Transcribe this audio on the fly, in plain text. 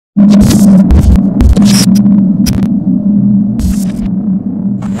We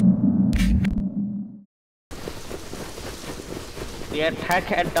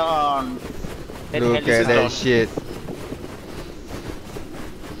attack at dawn. Look at that shit.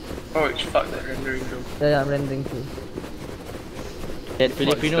 Oh, it's fuck that rendering though. Yeah, I'm rendering too. That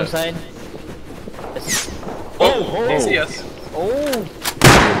Filipino sign. Oh, they see us. Oh!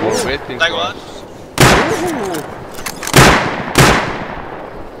 We're waiting Like for what? us.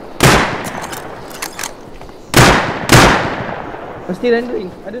 I'm still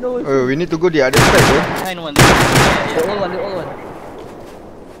rendering. I don't know. Oh, we need to go the other side though. Sign one. The old one, the old one.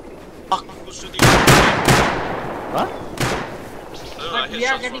 Fuck, who's shooting? Huh? But we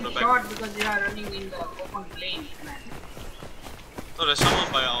are getting shot because they are running in the open lane, man. No, there's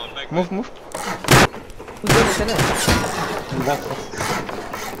someone by our back. Move, move. Who's going to sana?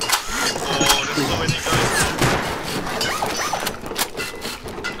 Oh, there's so many guys.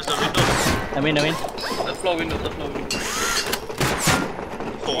 There's the windows. I'm in. The floor window, the floor window.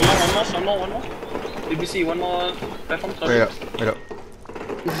 Oh, one more. BBC, one more platform. Wait up.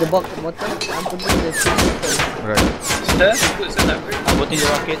 Is the box bottom? I'm putting the Right. Stairs? Put set up. I'm putting the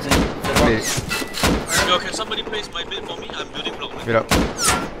rockets and the Wait. rocks. Yo, can somebody place my bed for me? I'm building block. Wait up.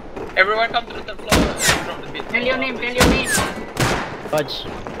 Everyone come to the third floor and drop the bed. Tell your name. Fudge.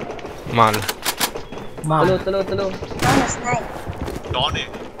 Mal. Telur. Donnie.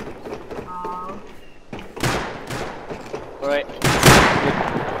 Alright.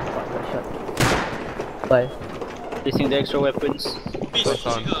 Bye. Placing the extra weapons. Peace.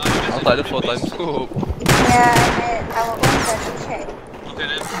 I'll try the 4 times scope. Yeah, and our own doesn't check. Okay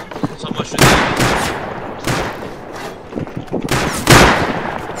then, someone should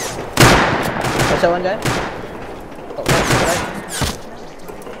Watch out one guy. Top right.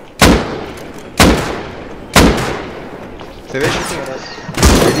 Savage.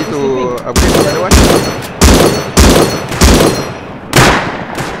 Ready to upgrade the other one?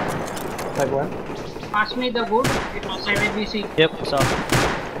 Type 1. Pass me the wood. It was 7BC. Yep, so.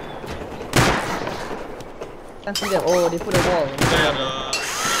 Can't see them. Oh, they put a wall.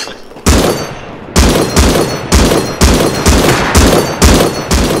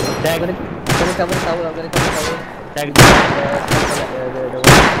 Tag. I'm gonna cover the tower. Tag. The wall.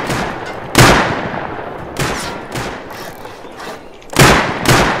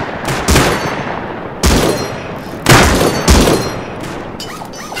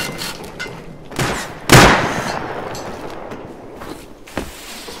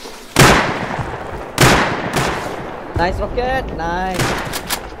 Nice rocket, nice.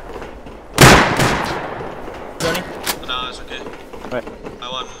 Johnny? Nah, it's okay. Right. I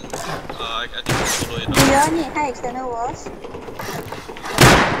want, I think I'll follow it Do now. you all need high external walls?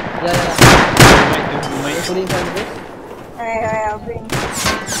 Yeah. You might. Put inside the base. Alright, I'll bring.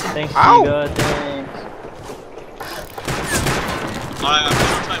 Thanks, Ow! Tiga, thanks. Alright, I'm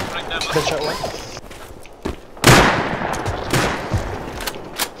gonna try and prank them.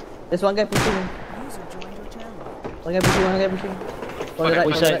 There's one guy pushing. One guy pushing. On the right,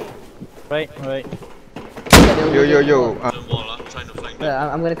 Which on the side? right. Right. Yo. The wall, trying to flank them.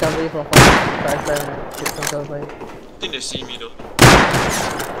 Yeah, I'm gonna cover you from far. Get some cover for you. I think they see me though.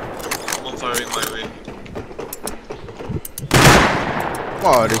 Someone firing my way.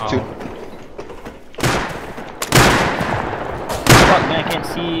 Oh, they shoot. Fuck, man, I can't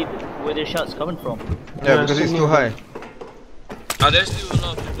see where the shots coming from. Yeah, because it's too high. Are there still a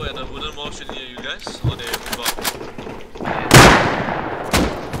lot of people at the wooden wall shooting at you guys? Or they move out?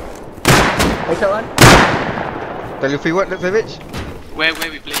 Extra one. Tell you free what, that Savage? Where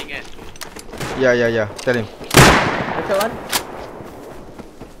we playing at? Yeah. Tell him. Extra one.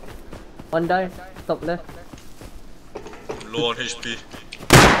 One die. Top left. Low on HP.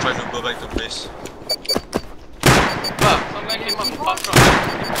 Trying to go back to base. Some guy came up from pub truck.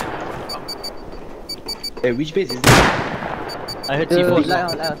 Hey, which base is this? I heard C4.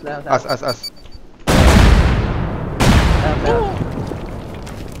 Lighthouse. Us.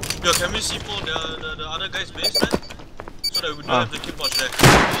 Yo, can we see for the other guy's base then? So that we don't have to keep watch there.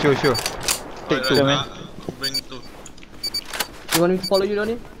 Sure. Take two. Bring 2. You want me to follow you,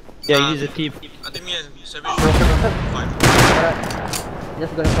 Donnie? Yeah, use a tip. I think me and Savage fine. Alright.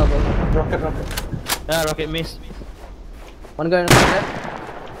 Just gonna cover. Rocket. Ah, rocket miss. One guy on the top left.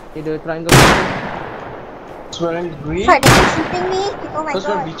 See the triangle. Sorry, they keep shooting me. Oh my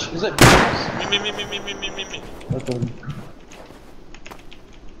god. Me.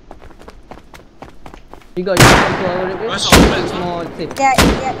 You come to our base. Where's our base? It's more safe. They are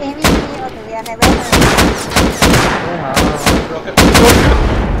aiming me all the way and I went.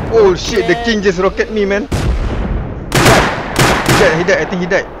 Oh shit, the king just rocket me, man. He died. I think he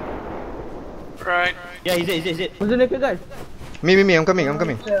died. Right. Yeah, he's it. Who's the naked guy? Me, I'm coming. I'm I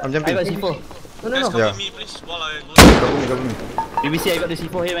jumping. got C4. No. Yeah. Me, please, while I go. Cover me. BBC, I got the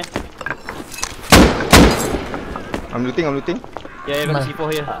C4 here, man. I'm looting. Yeah, I got the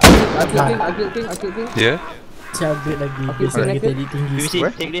C4 here. I kill king. Yeah? Saya upgrade lagi. Okay, Biasa lagi okay. tadi tinggi. BBC,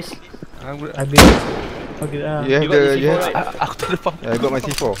 Where? take this. Upgrade. Okay lah. You have You got the the, you C4, have. right? Aku tak ada faham. Yeah, I got my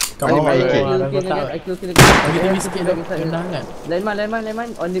C4. Kau I need my bawa AK. lah. I kill king again. Bagi tinggi sikit dah. Rendah kan?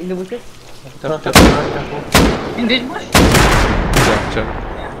 Landmine on the bushes. In this bush? Ya, macam.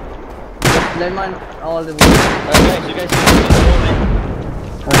 Landmine all the bushes. Guys, you guys can get the wall, man.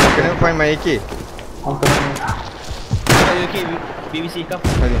 I cannot find my AK. Oh, you okay, BBC, come.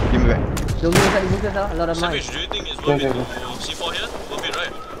 Okay, give me back. Don't go inside the bushes lah. A lot of mine. Savage, do you think it's worth it to C4 here? Worth it, right?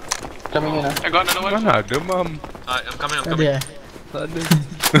 Coming in. I got another one. Mana ada, mam? I'm coming. Tak ada eh? Tak ada.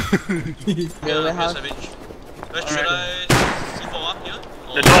 Ya, Yeah, Savage. Should I C4 up here?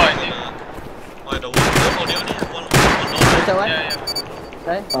 The door, I think. Oh, the wall. Oh, they only have one door. That's the one. Yeah.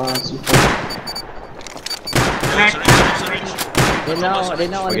 Right? Syringe. They now on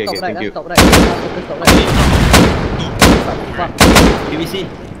the Okay, top okay, right. thank you. Top right. Focus top right. Fuck. BBC.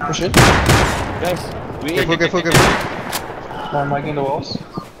 Push it. Guys, we Careful. I'm marking the walls.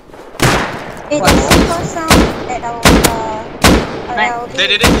 It is super sound at our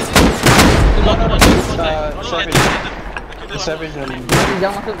They. Savage and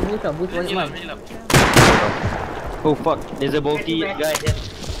Jangan masuk bush lah. Bush banyak man. Oh fuck, there's a bulky guy here.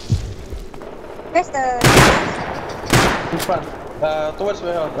 Where's the in front. Towards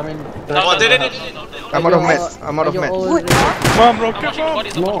warehouse. I mean. Oh, they. I'm out of mats. wood? No? Mom, rocket, mom.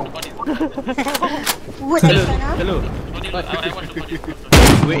 No. Wood external? Hello.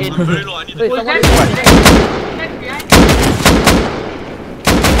 We're in. Very low. I need Wait, to. someone Behind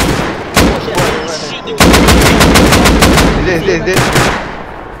Is it?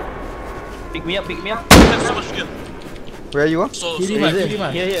 Pick me up. There's so much here. Where are you? So, Kiri man, kiri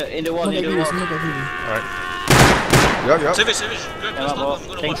man. Here, in the wall, Semua in kat the kiri, wall. semua kat kiri. Yup. Savage. Grab your Yeah, stuff. well, I'm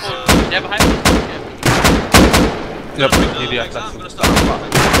gonna thanks. Yeah, behind. Yep, di atas. I'm gonna start.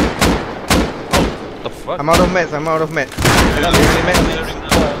 The fuck? I'm out of mats. Look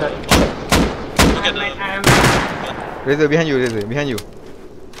at the. Razor behind you.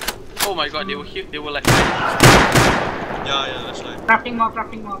 Oh my god, they were like. Yeah, that's right. crafting more.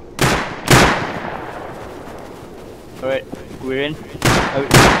 Alright, we're in. I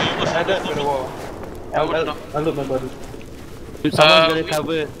died by the wall. I'll look my body. Dude, someone's gonna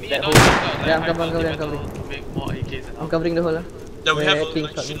cover that hole. Yeah, I'm covering. Make more AKs and I'm covering the hole lah. Yeah, we have a Pink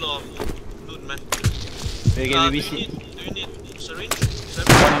like, shitload of loot, man. Okay, Do BBC. you need syringe?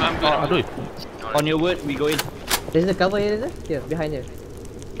 I'm good. On your word, we go in. There's a cover here, here, behind you.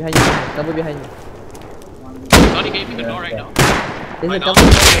 Cover behind you. Donnie, can you pick a door right now? There's a Right now?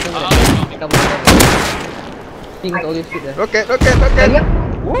 cover. King is always shit there. Rocket. Do you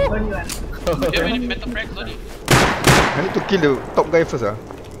have any metal frags, Donnie? I need to kill the top guy first. I'm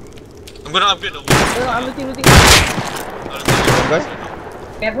gonna upgrade the wall. No, I'm looting. Guys,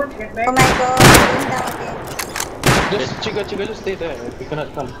 Careful, get back. Oh my god, going down again. Just Chica, just stay there. We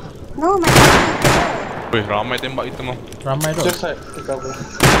cannot come. No, my god is there. Weh, ramai tembak kita mah. Ramai tu. Just side to cover.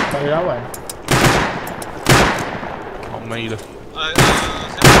 Tak boleh lawan. Ramai gila.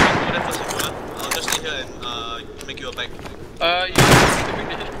 Whatever first you want. I'll just stay here and make you a bag. You need to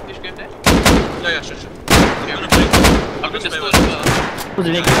bring the HQ there? Yeah, sure. Okay, I'll bring the stone Who's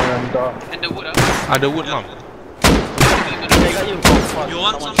the naked? and the wood. Ada wood, mam. I got you. You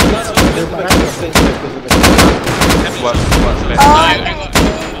want some? Buat Oh, plan. I got it.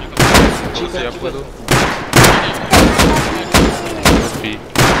 Siapa tu? Kopi.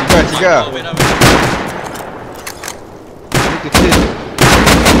 Tiga. Wait. Need to chill.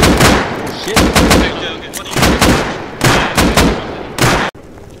 Shit. Okay. What do you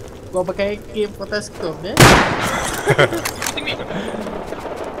Kau pakai AK potascope dia?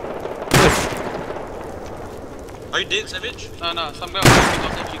 Are you dead, Savage? No, some guy was taking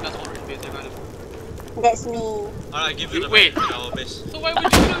off the Chica's whole base. I got him. That's me. Alright, I give you the Wait. bag in our base. So why would you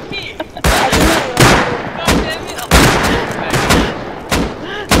shoot me? I didn't God damn it!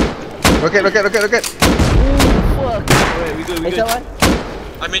 Rocket. Alright, we good. Extra one.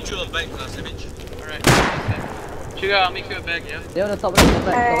 I made you a bag, Savage. Alright. Chica, I'll make you a bag, yeah? They're on the top right.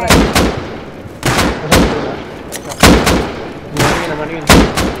 Alright. I'm running in.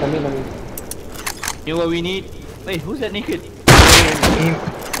 You know what we need? Wait, who's that naked? One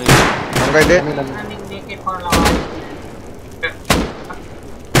guy dead. Running naked for long.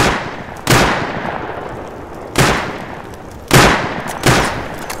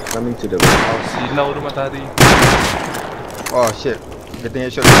 Coming to the warehouse. Silau tu matahari. Oh shit. Getting a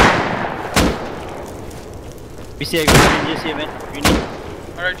shot. PC, I got syringes here, man. You need?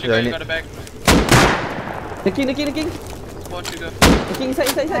 Alright, Yeah, I Chica, you need- got a bag. The king. Spot Chica. The king inside.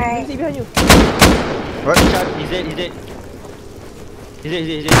 Alright. BBC behind you. What? He's dead. He's dead.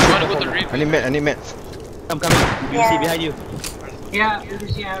 You wanna go to the raid? I need meds. I'm coming. BBC Yeah. behind you. Yeah,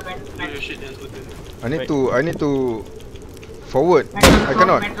 BBC have met. Do your shit, yeah, it's good. I need to forward. Met on the I floor,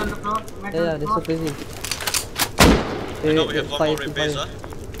 cannot. met on the floor, met on Yeah, the they're so floor. crazy. I know we have one more red base, huh?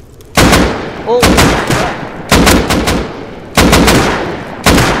 Oh,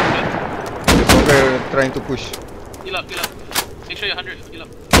 There's one guy trying to push. Heal up. Make sure you're 100. Heal up.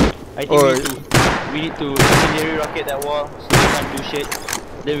 I think Oh, we need to incendiary rocket that wall so they can't do shit.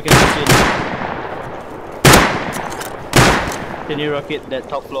 Then we can push it. Incendiary rocket that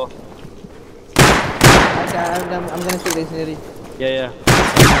top floor. okay, I'm gonna take the incendiary. Yeah.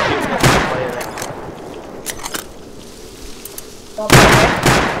 Fire, right? Top right.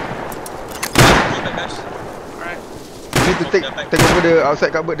 Go back, guys. Alright. You need to take over the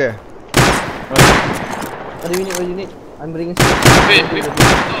outside cupboard there. What do you need? I'm bringing stuff. Wait, be in the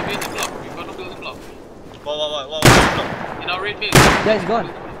block. We got no building block. Wow. In our raid base. Yeah, it's gone.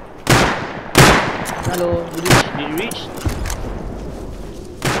 Hello, did you Did you reach?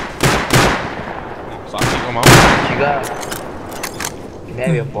 Sakit kau mau? Juga.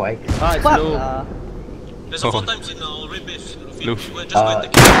 There your boy. Ah, it's fuck? low. There's a 4 times in our raid base. Loof. We're just going to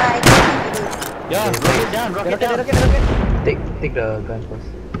take it. I don't Yeah, rocket down. Take the gun first.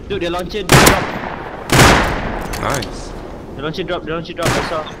 Dude, the launcher drop. Nice. The launcher drop. I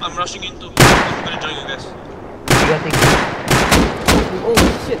saw. I'm rushing in too. I'm gonna join you guys. Juga take it. Oh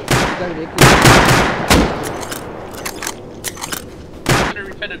shit! You got it. I'm gonna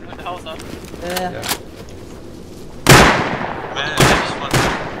repair the house, huh? Yeah. Man, this is fun.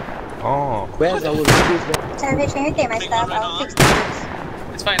 Oh. Where's our rookies? Savage, can you take my Big stuff? one right I'll now, fix the boots.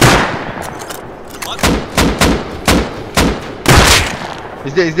 It's fine. What?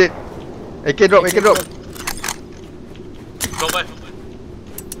 He's dead. AK drop. Go by.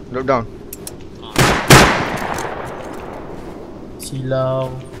 Drop down. Silau.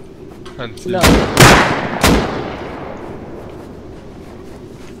 Silau.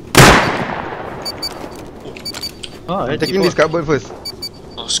 Oh, I'm taking this cupboard first.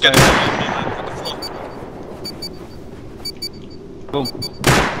 Oh, scan me, man. What the fuck? Boom.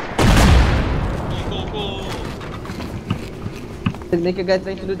 Go. The naked guy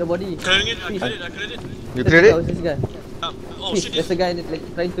trying to loot the body. Clearing it. I cleared it. You cleared it? This guy. Oh shit. There's a guy that,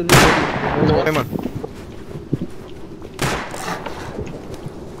 like, trying to loot the body. Come on.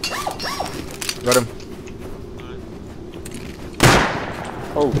 Got him.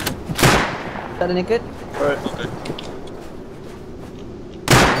 Oh. Is that the naked? Okay.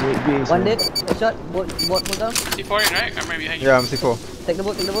 One dead. A shot. Boat down. C4 in, right? I'm right behind you. Yeah, I'm C4. Take the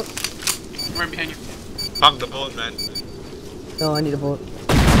boat. I'm right behind you. Fuck the boat, man. No, I need a boat.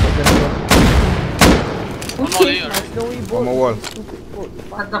 One more layer, My right? snowy boat. One more wall. Stupid boat.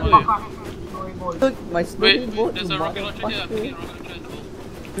 Shut the Oh, fuck yeah. up. Snowy boy. Took my snowy Wait, boat. there's you a rocket launcher here. I'm motherfucker. picking a rocket launcher as well.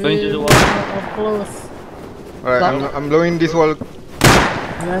 Going to the wall. Close. Alright, I'm blowing this wall.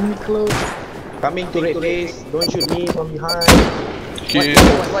 Nani close. Coming to red base. Don't shoot me from behind. Okay.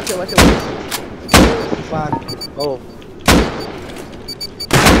 Watch it. Fuck. Oh.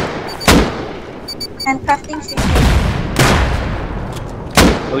 I'm crafting station.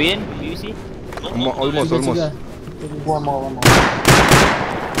 Are we in? You see? Almost. One more.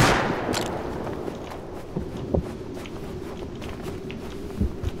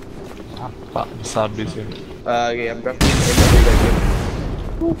 Apa besar base ni? Okay, I'm crafting everything.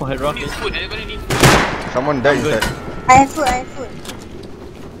 Oh, head Who rocket. needs food? Anybody need food? Someone died inside. I have food.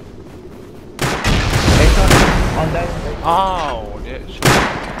 On that. Ow, dia shot.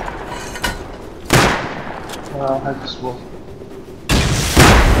 I just walk.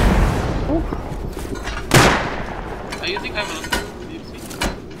 Are you think I have a lot of food?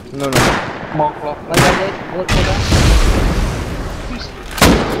 No. More clock. One guy dead. Boat down.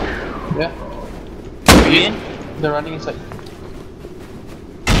 Yeah. Are we in? They're running inside.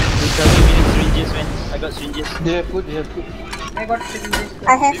 You tell me we need syringes, man. I got syringes. They have food. I got syringes.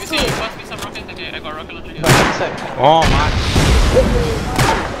 I have BBC, food. pass me some rockets. Okay, I got a rocket launcher here. Running inside. Oh, man.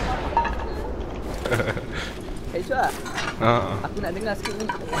 Headshot. Aku nak dengar sikit ni.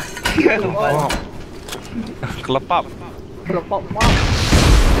 Oh. Kelepap. Pop.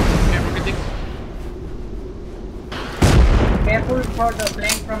 Okay, rocketing. Careful for the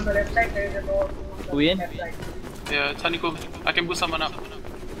flank from the left side. There is a door. Are we in? Left side. Yeah, it's honeycomb. I can boost someone up.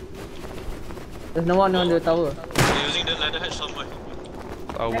 There's no one on the tower. They're using the ladder hatch somewhere.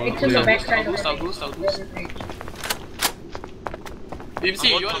 Tower It's in the clear. back side I'll of boost. the BBC,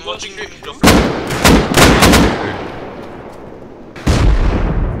 you wanna I'm go watching straight? your friend.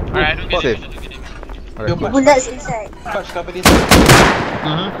 Alright, I don't get Safe. it. Yo, Alright. Bullets inside. Patch, cover this.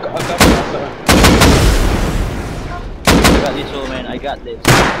 Mm-hmm. Cover outside. I got this, old man. I got this.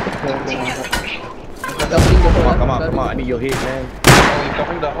 Come on, I need your hit, man. Oh, you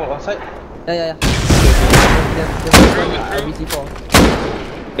covering the whole outside? Yeah. BC4.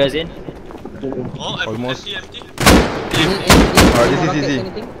 Guys in? Oh, Almost. empty. Oh, this is easy.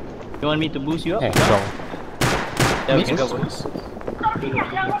 You want me to boost you up? Wrong. Yeah, we can go.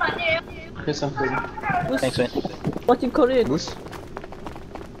 Here's some food. Thanks, man. Watching Korean. Boost.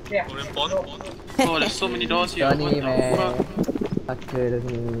 Korean pawn. Oh, there's so many doors here. Johnny, What the man. fuck? Okay,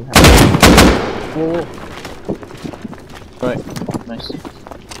 Whoa. Alright, nice.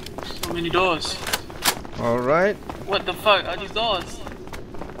 So many doors. Alright. What the fuck are these doors?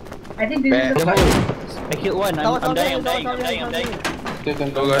 I think this is the fight. I killed one. I'm dying. Okay,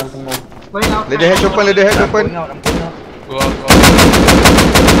 Go, guys. Going out. Let the hatch open, let the hatch open. Go out, go out.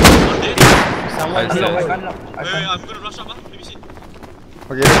 Someone I here. said. Wait, I'm gonna rush up, BBC.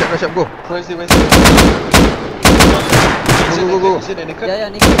 Okay, rush up, go. Where's it? Go. Is it the naked? Yeah,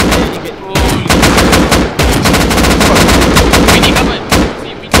 Nick. We need cover.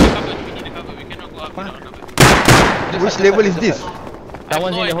 See, we need the cover. We cannot go up without cover. Which level is this?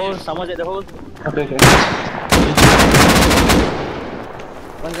 Someone's no in the idea. hole. Someone's at the hole. Okay.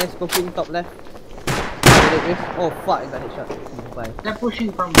 One guy scoping top left. Oh fuck, I got headshot. Bye. They're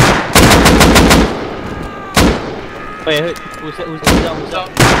pushing from. Wait, who's down?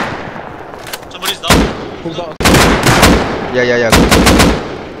 Somebody's down. Who's out? Yeah.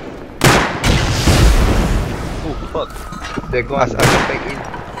 Oh, fuck. They go us back in.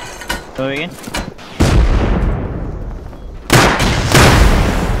 Go again.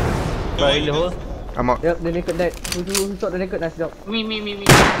 Right in the hole. I'm out. Yep, the naked dead. Who shot the naked? Nice job. Me.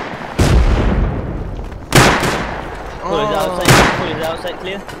 Hole is outside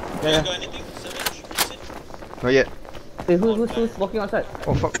clear. You got anything? Savage? BBC? Not yet. Hey, who's walking outside?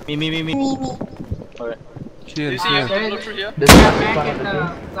 Oh fuck. Me. Me. Alright. Do you see you can go through here? There's a back at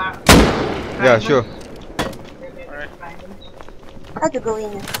the. Yeah, sure. How to go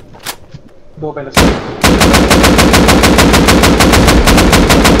in? Go by the side.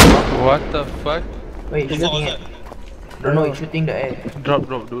 What the fuck? Wait, He's not outside. no, it's shooting the air. Drop.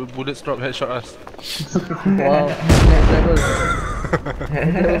 The bullets drop, headshot us. Wow, next level.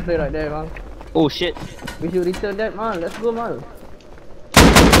 Next level play right there, man. Oh shit. We should return that, man. Let's go, man.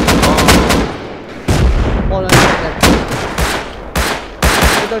 All on that.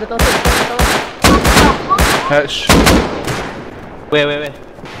 Betul. Hatch. Where?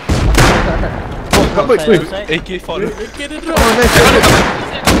 Oh, cupboard. Outside. AK fallen. Oh, nice.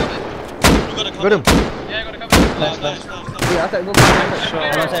 Got him. Yeah, I got a cover. Nice. Yeah, outside, go.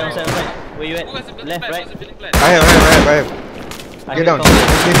 Outside. Where you Who has a at? building Left, plan? right? Who has a building plan? I have. I Get have down. a cover.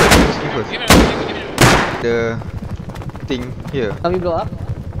 Sneak first. Give me The thing here. Can we blow up?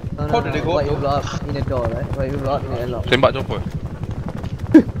 No. How did they go Why up you blow up in the door, right? Why you blow up in the airlock? Tembak jumpa.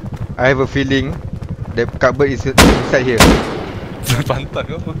 I have a feeling the cupboard is inside here. Pantat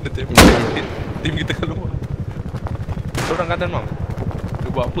kau apa? Dia tembak. Tim kita kat luar. Orang kanan mam. Dia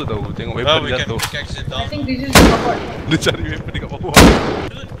buat apa tahu? Tengok Well, weapon we jatuh. can exit I down. think this is the cupboard. Dia cari weapon dekat bawah.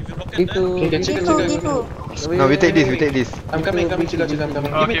 If you block it, Itu. No, we take this. I'm coming, chill, I'm coming.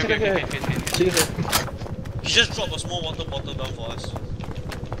 Give me chicken here. Chicken here. he just dropped a small water bottle down for us.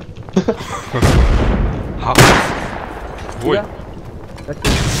 House. Boy, Yeah.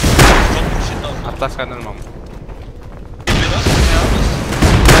 Dropping shit down. atas kanan mam. With us?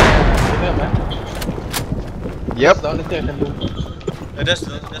 Yeah, man. Yep. That's the only thing I can do.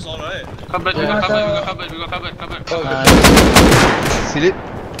 That's all right. Cupboard, we got cupboard. Oh, Seal it.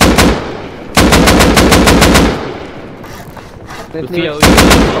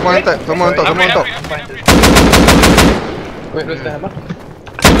 Someone on top. wait, where's the hammer?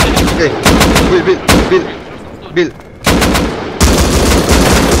 Okay. Build.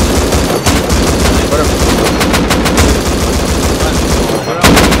 Got him.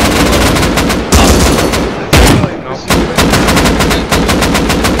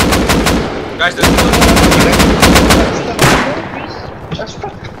 Guys, there's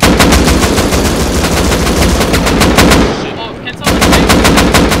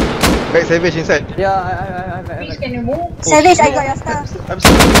Back Savage inside. Yeah, Please, can you move? Savage, I got your stuff. I'm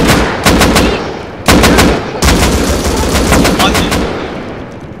sorry.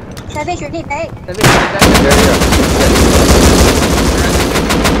 Savage, you need back.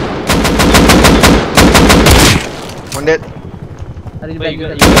 On that. Ada di Wait, bag. you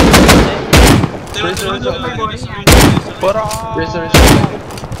got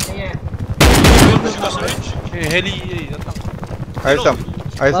Eh, heli datang. I have some.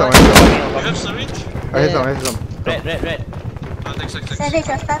 You have syringe? I have some. Red. Thanks. Savage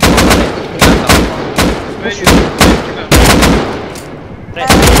or start. Where you?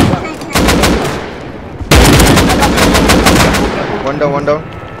 One down.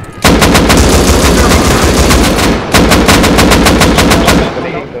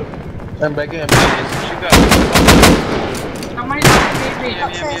 I'm back in. Somebody wait.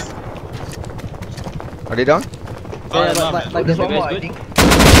 Are they down? Yeah, but There's one more, I think.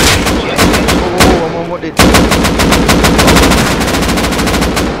 One more dead.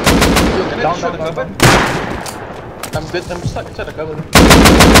 Yo, can I Down, destroy the down, cupboard? I'm good. I'm stuck inside the cupboard. You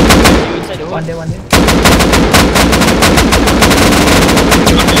inside the hole? One there.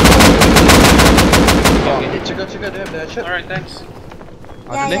 Check out, they have the shot. Alright, thanks.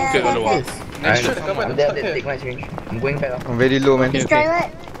 Yeah, Link ke kalau yeah. Destroy the cupboard. I'm There, stuck take here. my syringe. I'm going back up. I'm very low, man. Destroy what?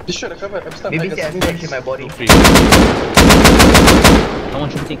 Destroy the cupboard. I'm stuck. Maybe I see got I finish in my body. Someone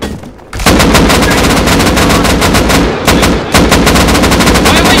shooting.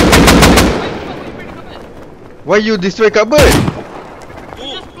 Why you destroy cupboard?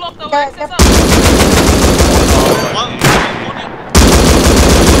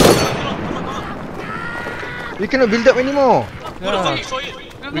 We cannot build up anymore. Who the fuck destroyed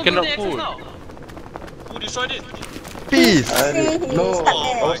it? We cannot pull. Who destroyed it? Peace. No, Stuck I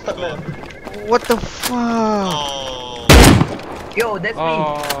there. was stuck there. What the fuck? Oh. Yo, that's me.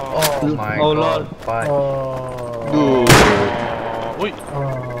 Oh my Oh, god. lol. Fuck. Dude. Oi,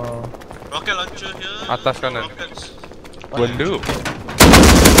 Rocket launcher here. Atas kanan. Rockets. benda.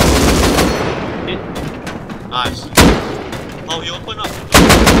 Nice. Oh, he open up.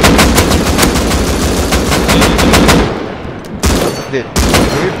 Dead.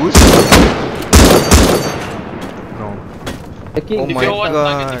 Can we boost? No. Oh my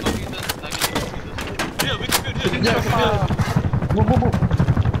god. Here, we can build here.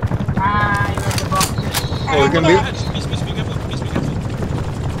 Ah, you have the boxes. Oh, we can build. Please, be careful. Please, be careful.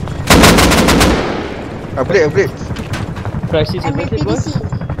 Upgrade. Crisis I'm in averted, boys. PDC.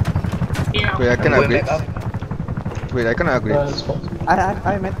 Yeah. Wait, I can Going upgrade. back up. Wait, I cannot upgrade.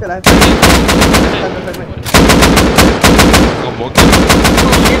 I metal. Kau bogey.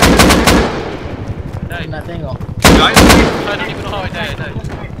 Nak tengok. Guys, I don't even know how I died.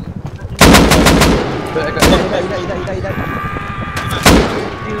 Ida.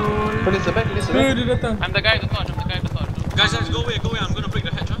 Police the back. Dia datang. I'm the guy to touch. Guys, go away. I'm gonna break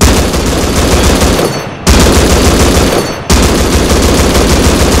the hatch.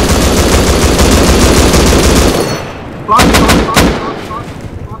 Huh?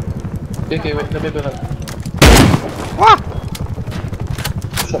 Okay, wait, let me build up. Wah!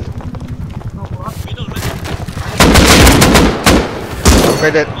 Middle, man.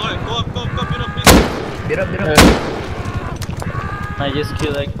 Okay, dead. Alright, go up, build up, please. Get up. I just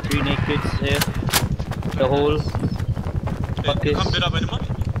killed like 3 nakeds here. The hole. Hey, can't build up anymore.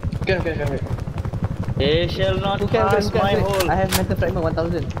 Can wait. They shall not pass my hole. I have metal fragment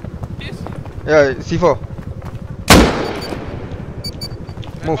 1000. Yeah, C4.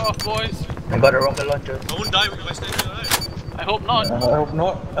 Move. Off, boys. I got a rocket launcher. I won't die if I stay here, right? I hope not. I hope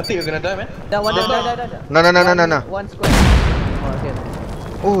not. I think you're gonna die, man. Dah. No. One square. Oh, okay.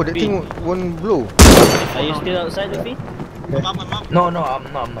 Oh, that thing won't blow. Are you still outside the feet? I'm up. No, I'm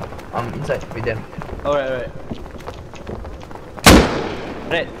not. I'm inside with them. Alright.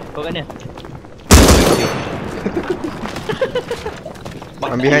 Red, kau kat ni?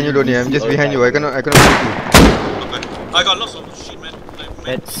 I'm behind you, Donnie. I'm just behind you. I cannot shoot you. Okay. I got lots of shit, man.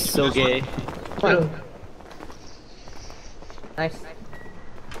 That's so gay. Nice.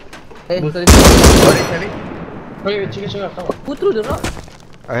 Hey, sorry. Have it? Wait, chicken, come on. Who threw the rock?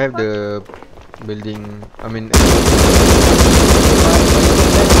 I have the building. I mean,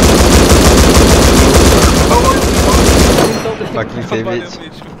 fucking savage.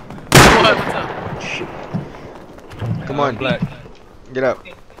 Come on, Black. get up.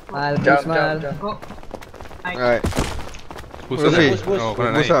 Jump. Go. Alright. Boost Luffy. up. Oh, kau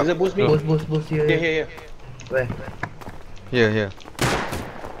nak Boost naik. up. Is it boost me? Boost here. Here. Where? Here.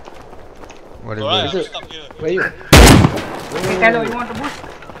 Whatever. Alright, Is I'm it? stuck here. Where are you? Hey, Kylo, you want to boost?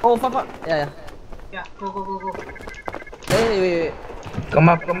 Oh, fuck. Yeah. Yeah, go. Hey, wait. Come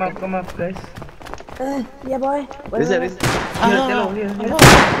up, guys. Yeah, boy. Is it? Here.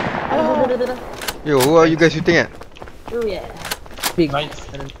 Yo, who are you guys shooting at? Oh, yeah. Big. Nice.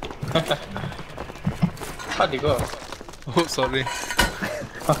 How'd you go? Oh, sorry.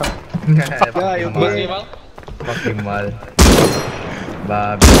 Fucking you mal. okay, Mal? Fucking mal.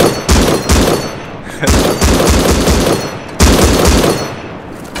 Babi.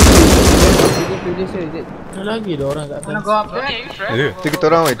 Ada lagi dah orang kat atas. Wanna go up there? Itu kita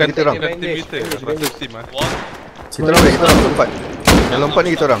orang weh, kita orang. Bukan team kita. Masuk team ah. Kita orang weh, kita orang lompat. Yang lompat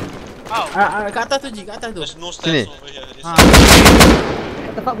ni kita orang. Kat atas tu Ji, kat atas tu. There's no Sini. stairs over here.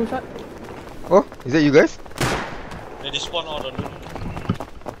 What the fuck, good shot. Oh, is that you guys? They spawn out on.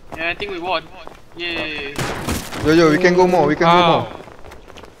 Yeah, I think we won. Yay. Yo, we can go more, we can go more.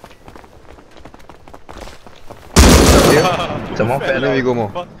 Some more And then we go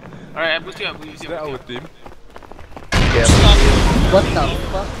more. Alright, I boost you, I boost you. Is that our team? What the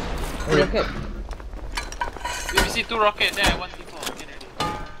fuck? Oh, rocket. BBC 2 rocket there, 1 T4.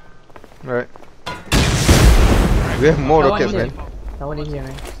 Alright. We have more rockets, man. Someone in here,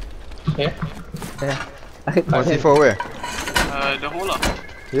 man. Yeah. Yeah. On C4 where? The whole lot.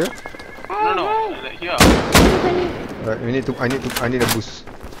 Here? No, like here. Alright, I need a boost.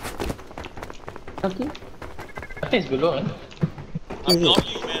 Okay. I think it's below, man. I'm not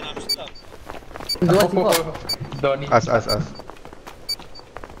you, man. I'm stuck. Do one C4. Donnie. Us.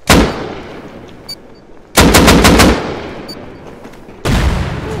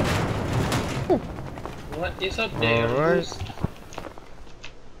 What is up there? Alright.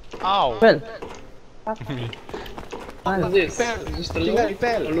 Ow. Well. What is this? Is this the low?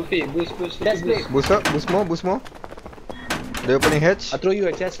 Luffy, boost. Boost more. The opening hatch. I throw you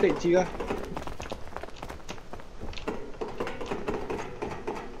a chest plate, Chiga.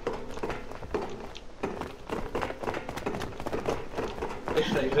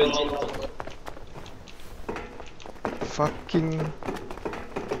 Fucking.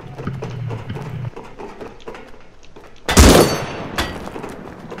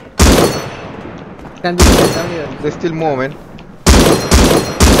 Can be down here. There's still more, man.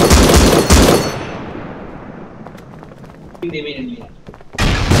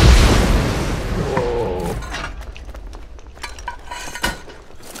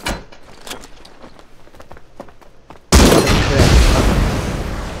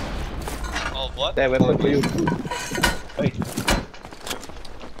 Oh, what? There, weapon for you. Hey.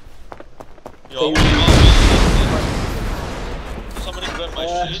 Yo, somebody grab my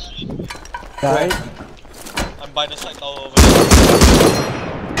shit. Right. I'm by the side tower over there.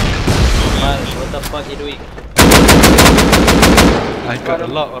 Man, what the fuck you doing? I got a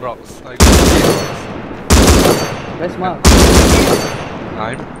lot of rocks. I got 3 rocks. Where's Mark?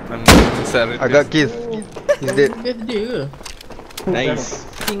 I'm selling. I got Keith. He's dead. Dia ke? Nice.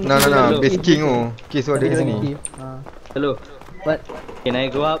 No, base king oh. Keith ada kat sini. Hello. What? Can I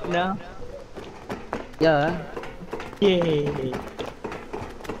go up now? Yeah. Yay.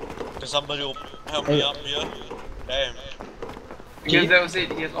 Can somebody help me up here? Damn. I guess that was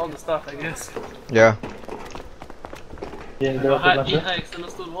it, he has all the stuff, I guess. Yeah. Yeah, He had external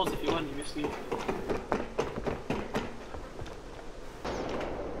stone walls if you want, obviously.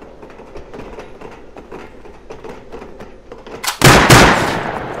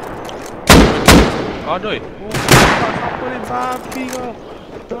 Aduh. Siapa ni babi kau?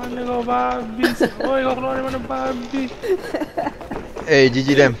 Mana kau babi? Oi, kau keluar dari mana babi? Hey,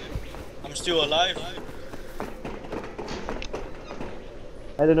 GG them. I'm still alive.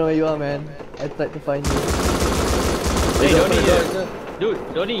 I don't know where you are, man. I tried to find you. Hey, Donnie, dude,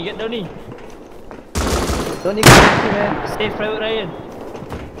 Donnie, get Donnie. Donnie come back here, man. Save Private Ryan.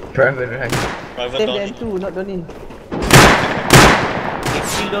 Private Ryan. Private Save the Donnie. N2, not Donnie.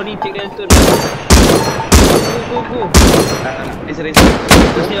 Kill Donnie, take the N2. Go. It's a race.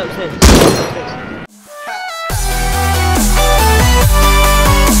 Go stay upstairs.